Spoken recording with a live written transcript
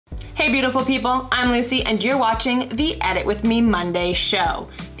Hey beautiful people, I'm Lucy and you're watching the Edit With Me Monday show.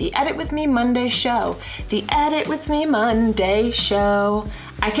 The Edit With Me Monday show. The Edit With Me Monday show.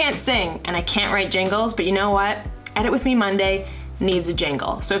 I can't sing and I can't write jingles, but you know what? Edit With Me Monday needs a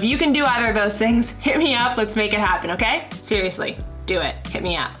jingle. So if you can do either of those things, hit me up, let's make it happen, okay? Seriously, do it, hit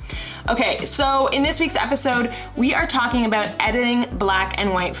me up. Okay, so in this week's episode, we are talking about editing black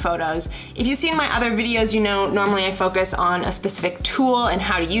and white photos. If you've seen my other videos, you know normally I focus on a specific tool and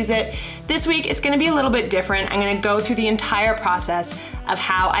how to use it. This week, it's gonna be a little bit different. I'm gonna go through the entire process of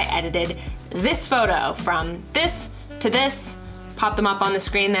how I edited this photo from this to this, pop them up on the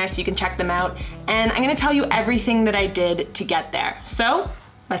screen there so you can check them out, and I'm gonna tell you everything that I did to get there. So,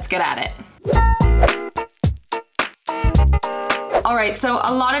 let's get at it. All right, so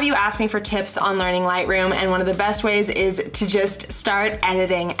a lot of you asked me for tips on learning Lightroom, and one of the best ways is to just start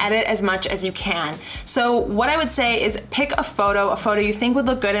editing. Edit as much as you can. So what I would say is pick a photo you think would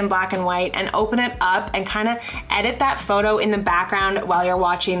look good in black and white, and open it up and kind of edit that photo in the background while you're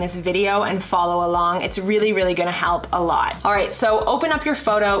watching this video and follow along. It's really, really gonna help a lot. All right, so open up your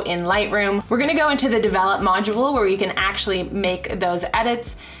photo in Lightroom. We're gonna go into the Develop module where you can actually make those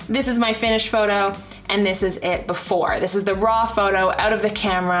edits. This is my finished photo, and this is it before. This is the raw photo out of the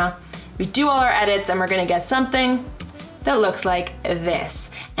camera. We do all our edits and we're gonna get something that looks like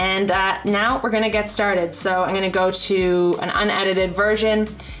this. And now we're gonna get started. So I'm gonna go to an unedited version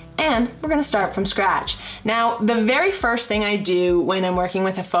and we're gonna start from scratch. Now, the very first thing I do when I'm working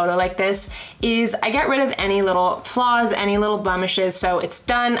with a photo like this is I get rid of any little flaws, any little blemishes, so it's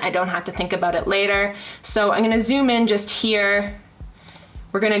done. I don't have to think about it later. So I'm gonna zoom in just here.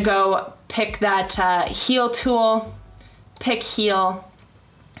 We're gonna go pick that heal tool, pick heal.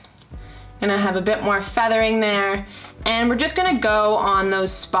 Gonna have a bit more feathering there. And we're just gonna go on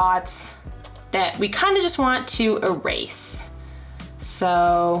those spots that we kind of just want to erase.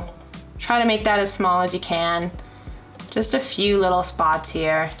 So try to make that as small as you can. Just a few little spots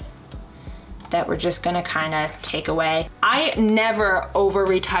here that we're just gonna kind of take away. I never over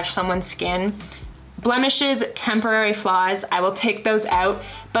retouch someone's skin. Blemishes, temporary flaws, I will take those out.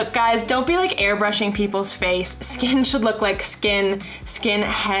 But guys, don't be like airbrushing people's face. Skin should look like skin. Skin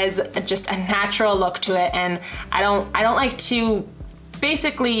has just a natural look to it, and I don't like to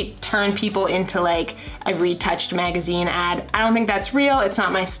basically turn people into like a retouched magazine ad. I don't think that's real, it's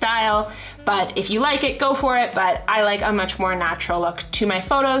not my style, but if you like it, go for it, but I like a much more natural look to my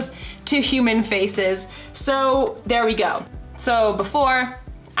photos, to human faces. So there we go. So before,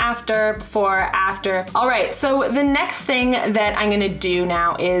 after, before, after. All right, so the next thing that I'm gonna do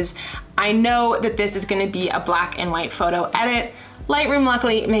now is, I know that this is gonna be a black and white photo edit. Lightroom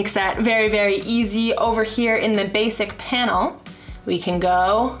luckily makes that very, very easy. Over here in the basic panel, we can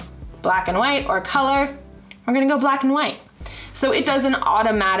go black and white or color. We're gonna go black and white. So it does an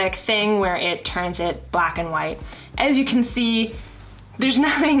automatic thing where it turns it black and white. As you can see, there's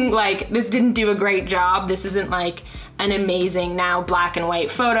nothing like, this didn't do a great job. This isn't like an amazing now black and white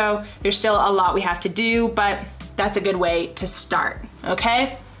photo. There's still a lot we have to do, but that's a good way to start,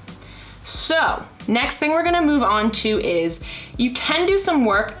 okay? So, next thing we're gonna move on to is, you can do some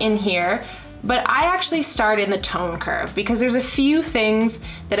work in here, but I actually start in the tone curve because there's a few things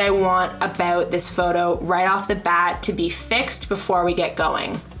that I want about this photo right off the bat to be fixed before we get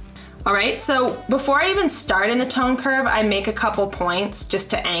going. All right, so before I even start in the tone curve, I make a couple points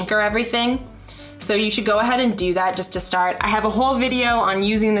just to anchor everything. So you should go ahead and do that just to start. I have a whole video on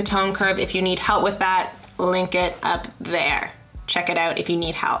using the tone curve. If you need help with that, link it up there. Check it out if you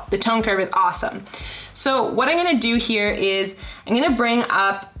need help. The tone curve is awesome. So what I'm gonna do here is, I'm gonna bring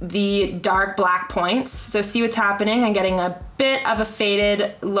up the dark black points. So see what's happening? I'm getting a bit of a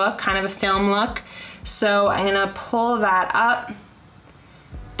faded look, kind of a film look. So I'm gonna pull that up,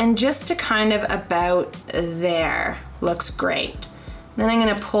 and just to kind of about there, looks great. Then I'm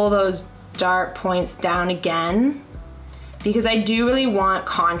gonna pull those dark points down again, because I do really want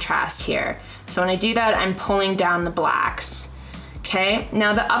contrast here. So when I do that, I'm pulling down the blacks. Okay,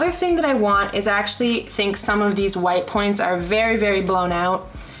 now the other thing that I want is, I actually think some of these white points are very, very blown out.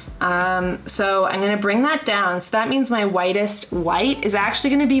 So I'm gonna bring that down. So that means my whitest white is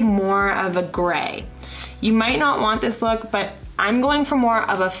actually gonna be more of a gray. You might not want this look, but I'm going for more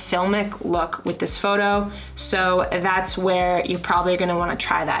of a filmic look with this photo, so that's where you're probably gonna wanna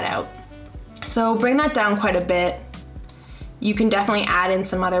try that out. So bring that down quite a bit. You can definitely add in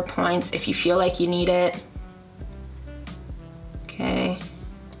some other points if you feel like you need it. Okay.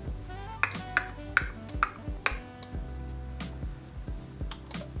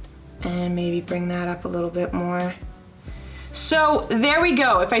 And maybe bring that up a little bit more. So there we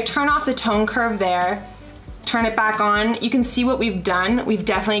go. If I turn off the tone curve there, turn it back on, you can see what we've done. We've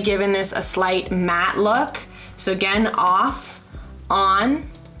definitely given this a slight matte look. So again, off, on,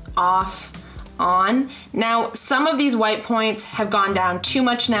 off, on. Now, some of these white points have gone down too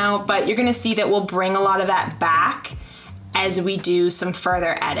much now, but you're gonna see that we'll bring a lot of that back as we do some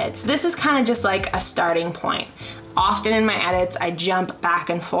further edits. This is kind of just like a starting point. Often in my edits, I jump back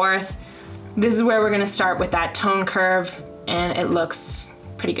and forth. This is where we're gonna start with that tone curve, and it looks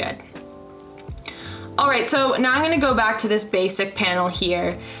pretty good. All right, so now I'm gonna go back to this basic panel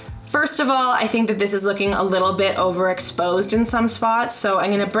here. First of all, I think that this is looking a little bit overexposed in some spots, so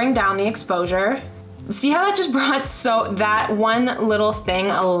I'm gonna bring down the exposure. See how that just brought, so that one little thing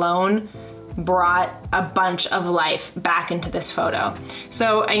alone brought a bunch of life back into this photo.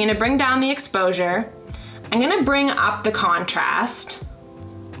 So I'm gonna bring down the exposure. I'm gonna bring up the contrast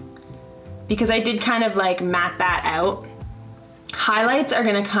because I did kind of like matte that out. Highlights are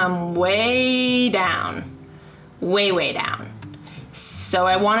gonna come way down, way down. So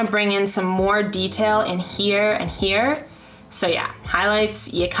I wanna bring in some more detail in here and here. So yeah,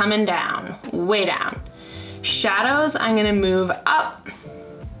 highlights, you're coming down, way down. Shadows, I'm gonna move up,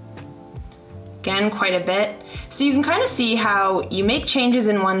 again, quite a bit. So you can kind of see how you make changes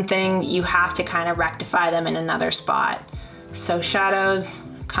in one thing, you have to kind of rectify them in another spot. So shadows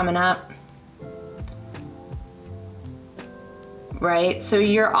coming up. Right? So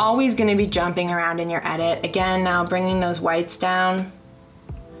you're always gonna be jumping around in your edit. Again, now bringing those whites down.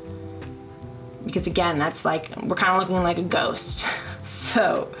 Because again, that's like, we're kind of looking like a ghost.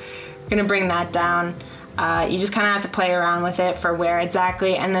 So we're gonna bring that down. You just kind of have to play around with it for where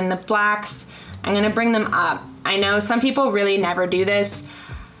exactly. And then the blacks, I'm gonna bring them up. I know some people really never do this.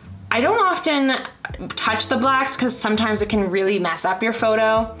 I don't often touch the blacks because sometimes it can really mess up your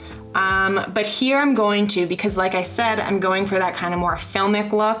photo. But here I'm going to, because like I said, I'm going for that kind of more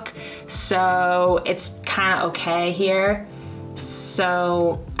filmic look. So it's kind of okay here.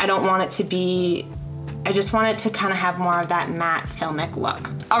 So I don't want it to be, I just want it to kind of have more of that matte filmic look.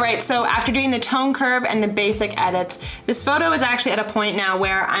 All right, so after doing the tone curve and the basic edits, this photo is actually at a point now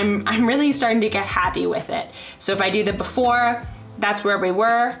where I'm really starting to get happy with it. So if I do the before, that's where we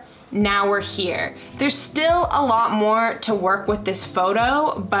were. Now we're here. There's still a lot more to work with this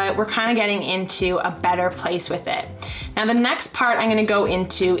photo, but we're kind of getting into a better place with it. Now the next part I'm gonna go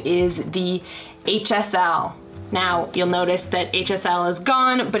into is the HSL. Now you'll notice that HSL is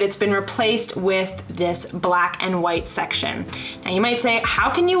gone, but it's been replaced with this black and white section. Now you might say, how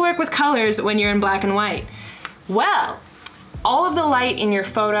can you work with colors when you're in black and white? Well, all of the light in your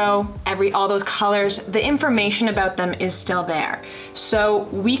photo, all those colors, the information about them is still there. So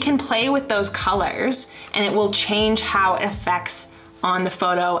we can play with those colors and it will change how it affects on the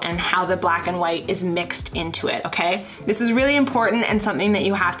photo and how the black and white is mixed into it, okay? This is really important and something that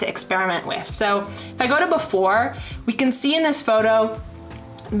you have to experiment with. So if I go to before, we can see in this photo,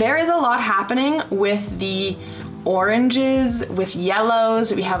 there is a lot happening with the oranges, with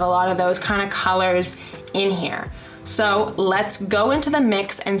yellows. We have a lot of those kind of colors in here. So let's go into the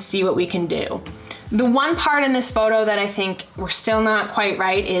mix and see what we can do. The one part in this photo that I think we're still not quite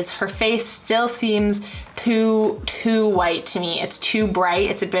right is her face still seems too white to me. It's too bright,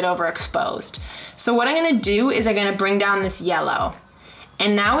 it's a bit overexposed. So what I'm gonna do is I'm gonna bring down this yellow.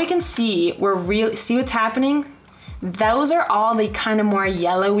 And now we can see, see what's happening? Those are all the kind of more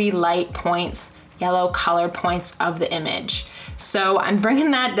yellowy light points, yellow color points of the image. So I'm bringing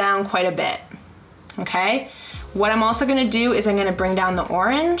that down quite a bit, okay? What I'm also gonna do is I'm gonna bring down the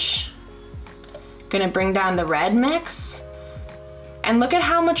orange, gonna bring down the red mix, and look at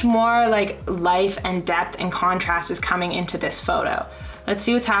how much more like life and depth and contrast is coming into this photo. Let's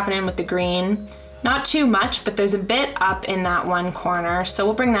see what's happening with the green. Not too much, but there's a bit up in that one corner, so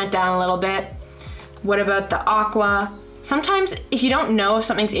we'll bring that down a little bit. What about the aqua? Sometimes if you don't know if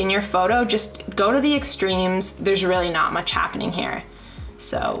something's in your photo, just go to the extremes. There's really not much happening here.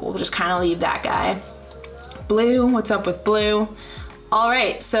 So we'll just kind of leave that guy. Blue, what's up with blue? All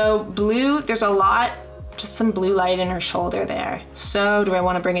right, so blue, there's a lot, just some blue light in her shoulder there. So do I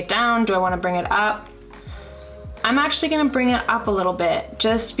wanna bring it down? Do I wanna bring it up? I'm actually gonna bring it up a little bit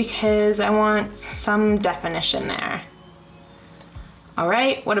just because I want some definition there. All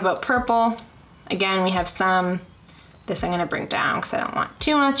right, what about purple? Again, we have some. This I'm gonna bring down because I don't want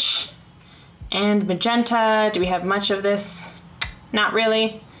too much. And magenta, do we have much of this? Not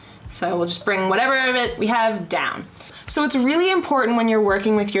really. So we'll just bring whatever of it we have down. So it's really important when you're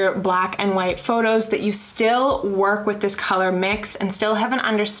working with your black and white photos that you still work with this color mix and still have an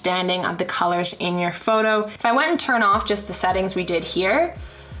understanding of the colors in your photo. If I went and turn off just the settings we did here,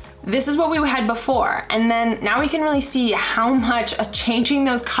 this is what we had before. And then now we can really see how much changing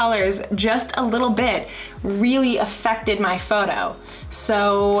those colors just a little bit really affected my photo.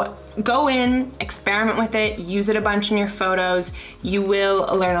 So go in, experiment with it, use it a bunch in your photos. You will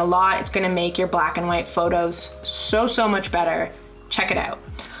learn a lot. It's gonna make your black and white photos so much better. Check it out.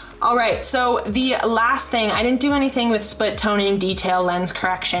 All right, so the last thing, I didn't do anything with split toning, detail, lens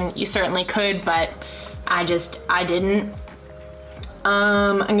correction. You certainly could, but I didn't.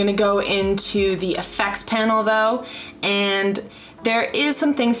 I'm gonna go into the effects panel though, and there is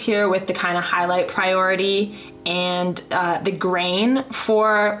some things here with the kind of highlight priority and the grain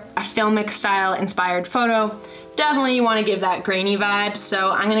for a filmic style inspired photo. Definitely you wanna give that grainy vibe,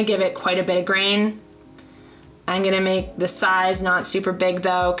 so I'm gonna give it quite a bit of grain. I'm gonna make the size not super big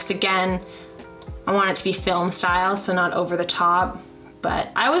though, because again, I want it to be film style, so not over the top.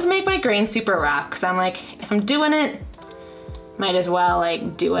 But I always make my grain super rough, because I'm like, if I'm doing it, might as well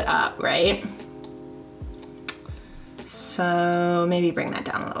like do it up, right? So maybe bring that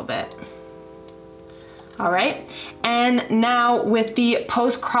down a little bit. All right, and now with the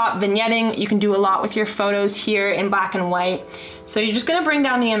post-crop vignetting, you can do a lot with your photos here in black and white. So you're just gonna bring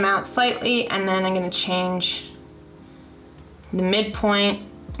down the amount slightly, and then I'm gonna change the midpoint,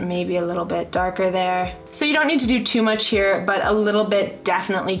 maybe a little bit darker there. So you don't need to do too much here, but a little bit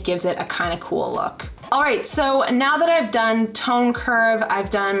definitely gives it a kind of cool look. All right, so now that I've done tone curve, I've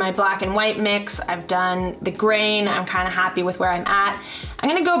done my black and white mix, I've done the grain, I'm kind of happy with where I'm at. I'm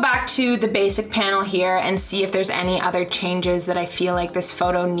gonna go back to the basic panel here and see if there's any other changes that I feel like this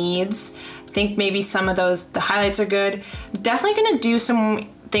photo needs. I think maybe some of those, the highlights are good. I'm definitely gonna do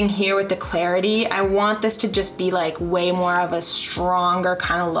something here with the clarity. I want this to just be like way more of a stronger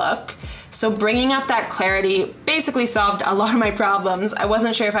kind of look. So bringing up that clarity basically solved a lot of my problems. I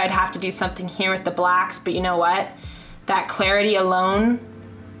wasn't sure if I'd have to do something here with the blacks, but you know what? That clarity alone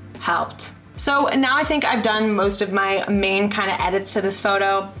helped. So now I think I've done most of my main kind of edits to this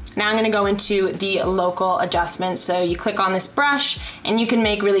photo. Now I'm gonna go into the local adjustments. So you click on this brush and you can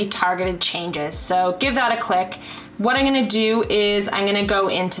make really targeted changes. So give that a click. What I'm gonna do is I'm gonna go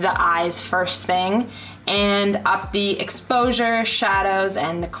into the eyes first thing and up the exposure, shadows,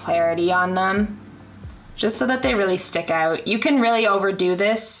 and the clarity on them, just so that they really stick out. You can really overdo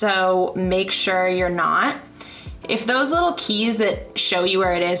this, so make sure you're not. If those little keys that show you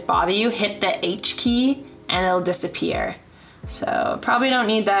where it is bother you, hit the H key and it'll disappear. So probably don't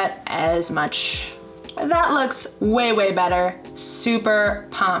need that as much. That looks way better. Super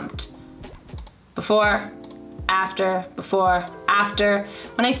pumped. Before, after, before, after.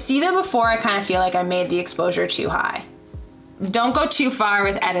 When I see the before, I kind of feel like I made the exposure too high. Don't go too far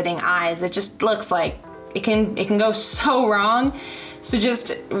with editing eyes. It just looks like it can go so wrong. So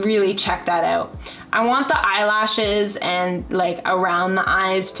just really check that out. I want the eyelashes and like around the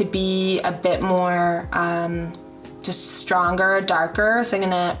eyes to be a bit more just stronger, darker. So I'm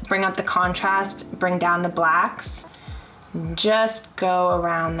gonna bring up the contrast, bring down the blacks, and just go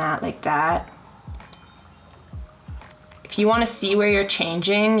around that like that. If you want to see where you're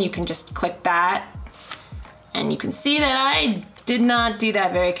changing, you can just click that, and you can see that I did not do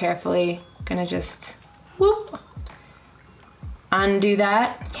that very carefully. I'm gonna just whoop, undo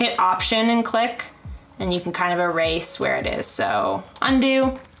that, hit Option and click, and you can kind of erase where it is. So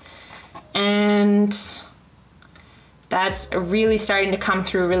undo, and that's really starting to come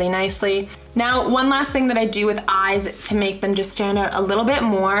through really nicely. Now, one last thing that I do with eyes to make them just stand out a little bit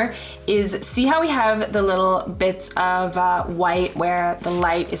more is, see how we have the little bits of white where the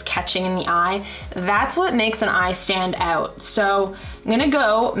light is catching in the eye? That's what makes an eye stand out. So I'm gonna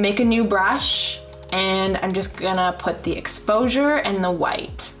go make a new brush, and I'm just gonna put the exposure and the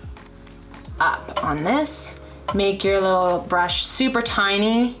white up on this. Make your little brush super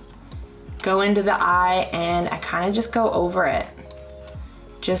tiny, go into the eye, and I kind of just go over it.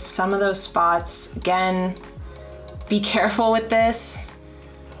 Just some of those spots. Again, be careful with this.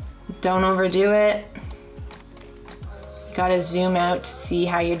 Don't overdo it. You gotta zoom out to see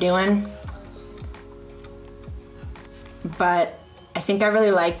how you're doing. But I think I really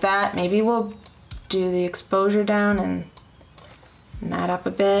like that. Maybe we'll do the exposure down and that up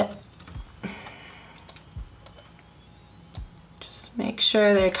a bit. Just make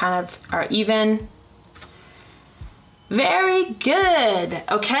sure they kind of are even. Very good.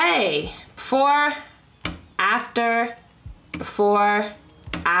 Okay, before, after, before,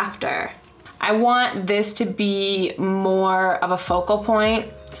 after. I want this to be more of a focal point,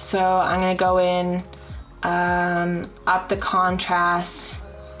 so I'm gonna go in, up the contrast,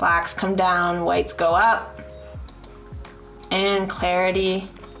 blacks come down, whites go up, and clarity.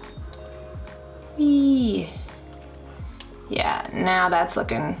 Whee. Yeah, now that's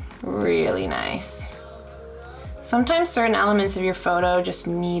looking Really nice. Sometimes certain elements of your photo just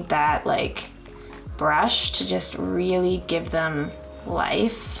need that like brush to just really give them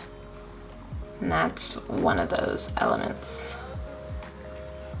life. And that's one of those elements.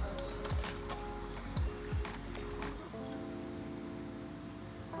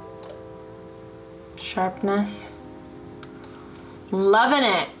 Sharpness. Loving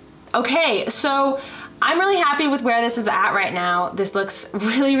it. Okay, so I'm really happy with where this is at right now. This looks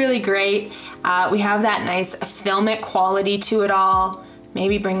really, really great. We have that nice filmic quality to it all.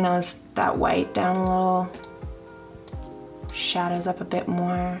 Maybe bring that white down a little. Shadows up a bit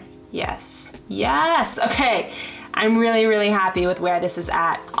more. Yes. Yes, okay. I'm really, really happy with where this is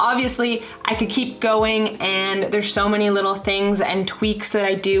at. Obviously, I could keep going and there's so many little things and tweaks that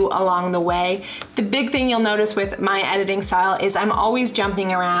I do along the way. The big thing you'll notice with my editing style is I'm always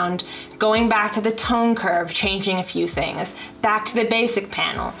jumping around, going back to the tone curve, changing a few things, back to the basic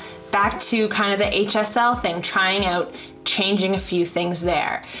panel, back to kind of the HSL thing, trying out changing a few things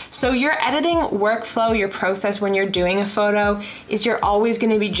there. So your editing workflow, your process when you're doing a photo is you're always going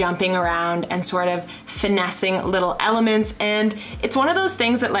to be jumping around and sort of finessing little elements. And it's one of those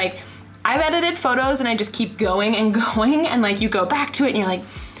things that like I've edited photos and I just keep going and going, and like you go back to it and you're like,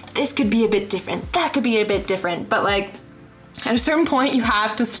 this could be a bit different, that could be a bit different. But like at a certain point you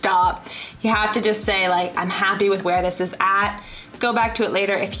have to stop. You have to just say like, I'm happy with where this is at. Go back to it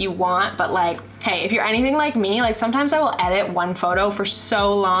later if you want, but like, hey, if you're anything like me, like sometimes I will edit one photo for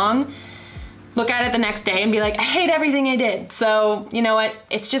so long, look at it the next day and be like, I hate everything I did. So you know what?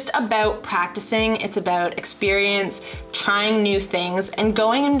 It's just about practicing. It's about experience, trying new things, and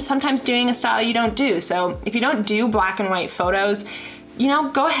going and sometimes doing a style you don't do. So if you don't do black and white photos, you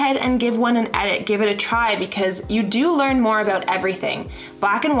know, go ahead and give one an edit, give it a try, because you do learn more about everything.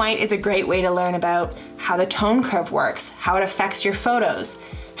 Black and white is a great way to learn about how the tone curve works, how it affects your photos,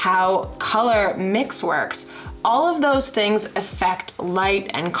 how color mix works. All of those things affect light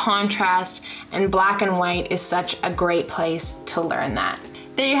and contrast, and black and white is such a great place to learn that.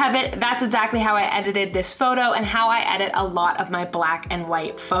 There you have it. That's exactly how I edited this photo and how I edit a lot of my black and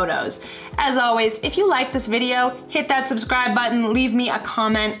white photos. As always, if you like this video, hit that subscribe button, leave me a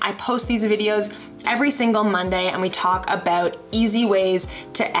comment. I post these videos every single Monday and we talk about easy ways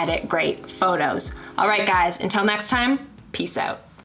to edit great photos. All right, guys, until next time, peace out.